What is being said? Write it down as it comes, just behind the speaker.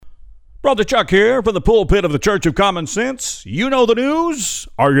Brother Chuck here from the pulpit of the Church of Common Sense. You know the news.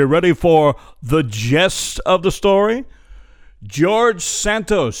 Are you ready for the gist of the story? Geoerge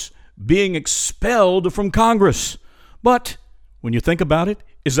Santos being expelled from Congress. But when you think about it,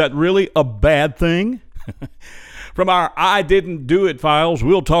 is that really a bad thing? From our I Didn't Do It files,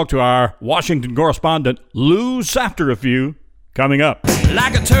 we'll talk to our Washington correspondent, Lou Zafterafew, coming up.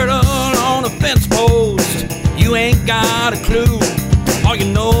 Like a turtle on a fence post, you ain't got a clue. All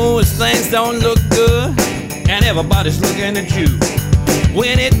you know is things don't look good, and everybody's looking at you.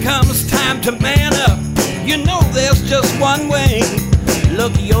 When it comes time to man up, you know there's just one way.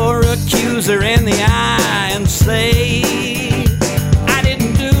 Look your accuser in the eye and say, I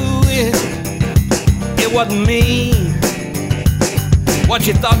didn't do it, it wasn't me. What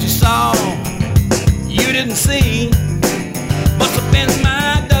you thought you saw, you didn't see. Must have been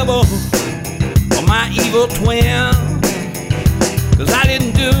my double or my evil twin. 'Cause I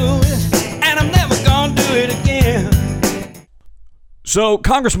didn't do it, and I'm never gonna do it again. So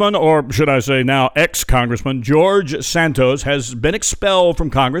Congressman, or should I say now ex-Congressman, Geoerge Santos has been expelled from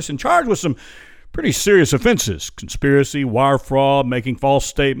Congress and charged with some pretty serious offenses. Conspiracy, wire fraud, making false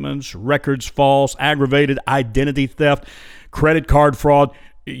statements, records false, aggravated identity theft, credit card fraud.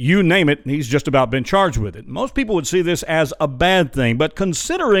 You name it, he's just about been charged with it. Most people would see this as a bad thing, but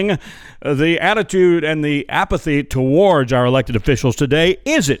considering the attitude and the apathy towards our elected officials today,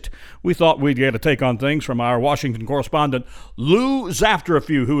 is it? We thought we'd get a take on things from our Washington correspondent, Lou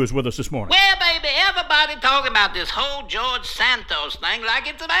Zafterafew, who is with us this morning. Well, baby, everybody talking about this whole Geoerge Santos thing like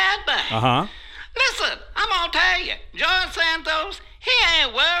it's a bad thing. Uh-huh. Listen, I'm gonna tell you, George Santos, he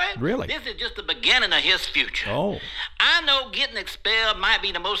ain't worried. Really? This is just the beginning of his future. Oh. I know getting expelled might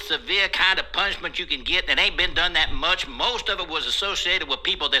be the most severe kind of punishment you can get. It ain't been done that much. Most of it was associated with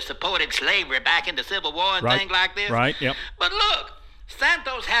people that supported slavery back in the Civil War and things like this. Right, yep. But look,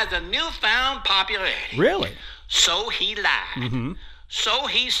 Santos has a newfound popularity. Really? So he lied. Mm-hmm. So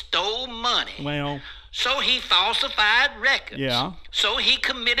he stole money. Well, So he falsified records. Yeah. So he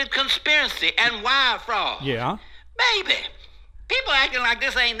committed conspiracy and wire fraud. yeah. Baby, people acting like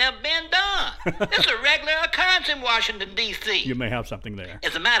this ain't never been done. It's a regular occurrence in Washington, D.C. You may have something there.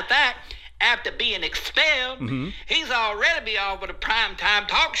 As a matter of fact, after being expelled, he's already been offered a primetime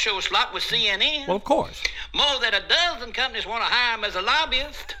talk show slot with CNN. Well, of course. More than a dozen companies want to hire him as a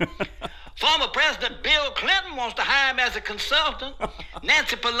lobbyist. Former President Bill Clinton wants to hire him as a consultant.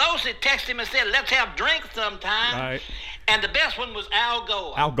 Nancy Pelosi texted him and said, let's have drinks sometime. Right. And the best one was Al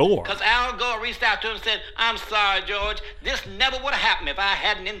Gore. Al Gore. Because Al Gore reached out to him and said, I'm sorry, George, this never would have happened if I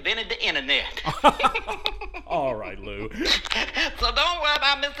hadn't invented the internet. All right, Lou. So don't worry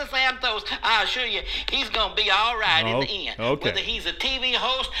about Mr. Santos. I assure you, he's going to be all right in the end. Okay. Whether he's a TV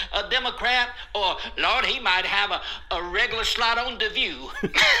host, a Democrat, or, Lord, he might have a regular slot on The View.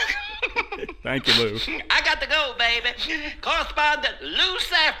 Thank you, Lou. I got to go, baby. Correspondent Lou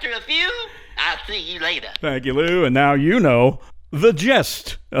Zafterafew. I'll see you later. Thank you, Lou. And now you know the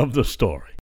gist of the story.